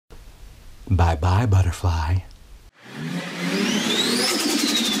Bye-bye, butterfly.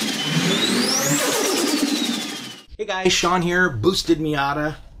 Hey guys, Sean here, Boosted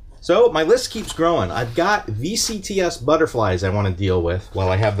Miata. So my list keeps growing. I've got VCTS butterflies I want to deal with while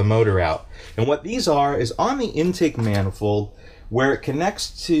I have the motor out. And what these are is on the intake manifold where it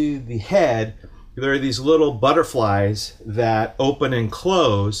connects to the head, there are these little butterflies that open and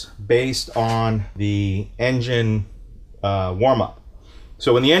close based on the engine warm-up.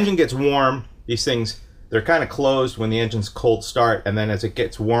 So when the engine gets warm, these things, they're kind of closed when the engine's cold start, and then as it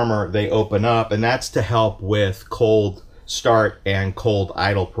gets warmer, they open up, and that's to help with cold start and cold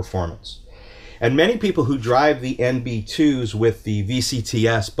idle performance. And many people who drive the NB2s with the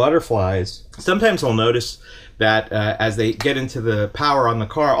VCTS butterflies, sometimes they'll notice that as they get into the power on the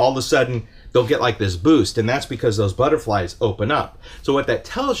car, all of a sudden they'll get like this boost, and that's because those butterflies open up. So what that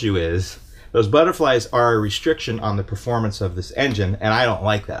tells you is those butterflies are a restriction on the performance of this engine, and I don't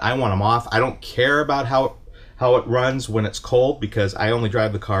like that. I want them off. I don't care about how it runs when it's cold, because I only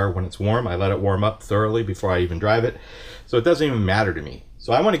drive the car when it's warm. I let it warm up thoroughly before I even drive it. So it doesn't even matter to me.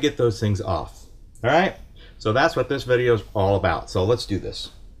 So I want to get those things off. All right? So that's what this video is all about. So let's do this.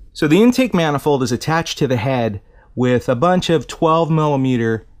 So the intake manifold is attached to the head with a bunch of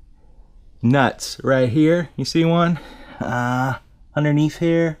 12mm nuts right here. You see one? Underneath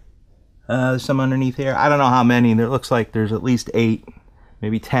here. There's some underneath here. I don't know how many. There looks like there's at least 8,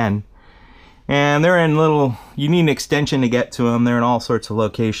 maybe 10. And they're in little, you need an extension to get to them. They're in all sorts of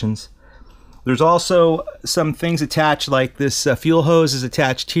locations. There's also some things attached, like this fuel hose is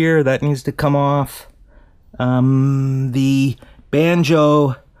attached here. That needs to come off. The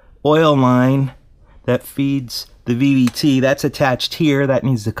banjo oil line that feeds the VVT, that's attached here. That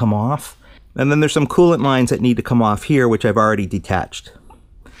needs to come off. And then there's some coolant lines that need to come off here, which I've already detached.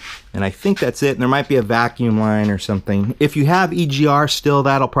 And I think that's it. And there might be a vacuum line or something. If you have EGR still,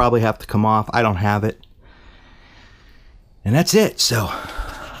 that'll probably have to come off. I don't have it. And that's it. So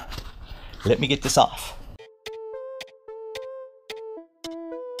let me get this off.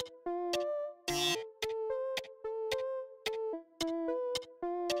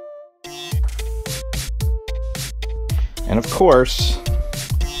 And of course,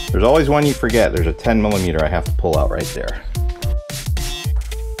 there's always one you forget. There's a 10mm I have to pull out right there.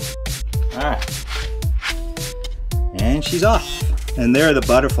 Alright, and she's off. And there are the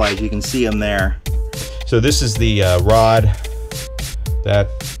butterflies, you can see them there. So this is the rod that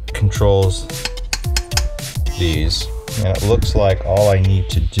controls these. And it looks like all I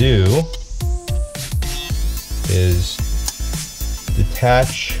need to do is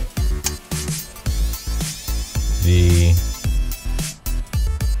detach the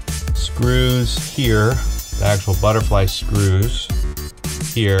screws here, the actual butterfly screws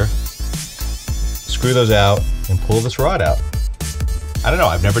here. Screw those out and pull this rod out. I don't know,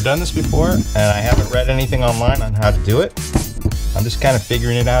 I've never done this before, and I haven't read anything online on how to do it. I'm just kind of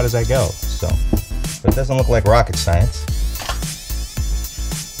figuring it out as I go, so. But it doesn't look like rocket science.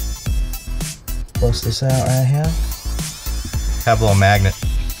 Bust this out right here. Have a little magnet.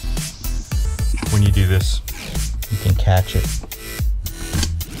 When you do this, you can catch it.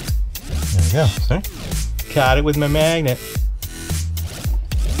 There we go, see? Caught it with my magnet.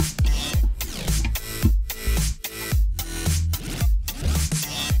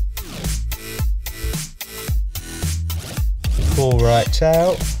 Pull right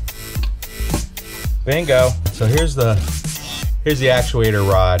out. Bingo. So here's the actuator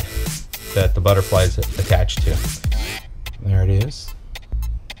rod that the butterfly is attached to. There it is.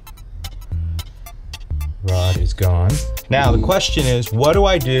 Rod is gone. Now the question is, what do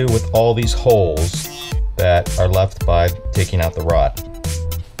I do with all these holes that are left by taking out the rod?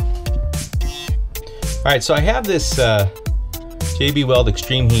 All right, so I have this JB Weld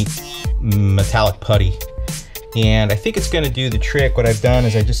Extreme Heat metallic putty. And I think it's going to do the trick. What I've done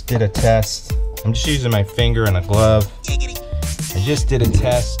is I just did a test. I'm just using my finger and a glove. I just did a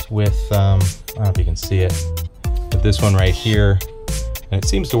test with, I don't know if you can see it, with this one right here. And it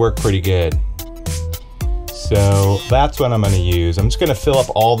seems to work pretty good. So that's what I'm going to use. I'm just going to fill up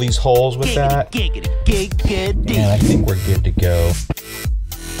all these holes with that. And I think we're good to go.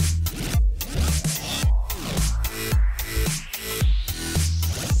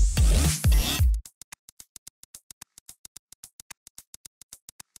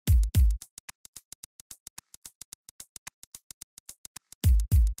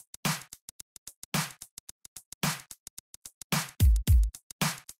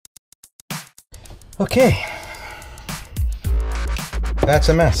 Okay, that's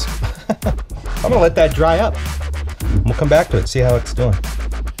a mess. I'm gonna let that dry up. We'll come back to it, see how it's doing.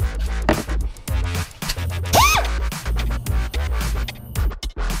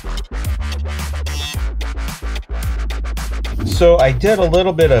 So I did a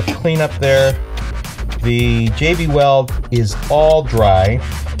little bit of cleanup there. The JB weld is all dry.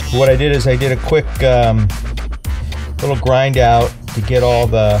 What I did is I did a quick little grind out to get all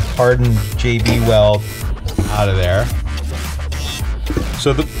the hardened JB weld out of there.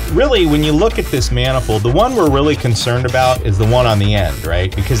 So really, when you look at this manifold, the one we're really concerned about is the one on the end, right?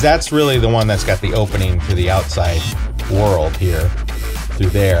 Because that's really the one that's got the opening to the outside world here,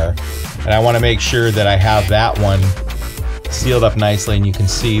 through there. And I want to make sure that I have that one sealed up nicely, and you can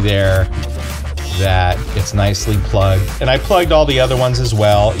see there that it's nicely plugged. And I plugged all the other ones as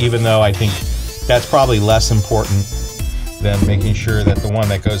well, even though I think that's probably less important than making sure that the one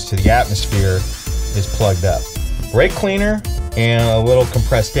that goes to the atmosphere is plugged up. Brake cleaner and a little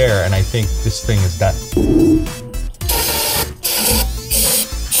compressed air, and I think this thing is done.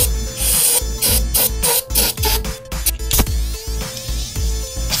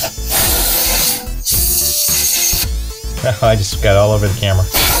 I just got all over the camera.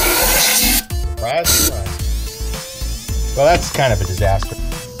 Surprise, surprise. Well, that's kind of a disaster.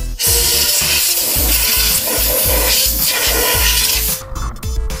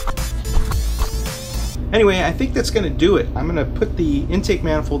 Anyway, I think that's going to do it. I'm going to put the intake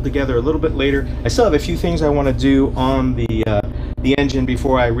manifold together a little bit later. I still have a few things I want to do on the engine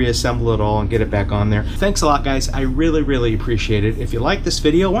before I reassemble it all and get it back on there. Thanks a lot, guys. I really appreciate it. If you like this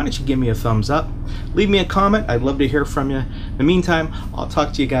video, why don't you give me a thumbs up? Leave me a comment. I'd love to hear from you. In the meantime, I'll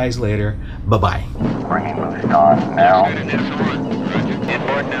talk to you guys later. Bye-bye. Bringing boost on now.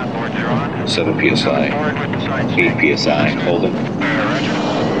 7 psi, 8 psi, hold it.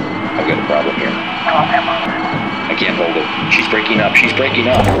 I've got a problem here. I can't hold it. She's breaking up.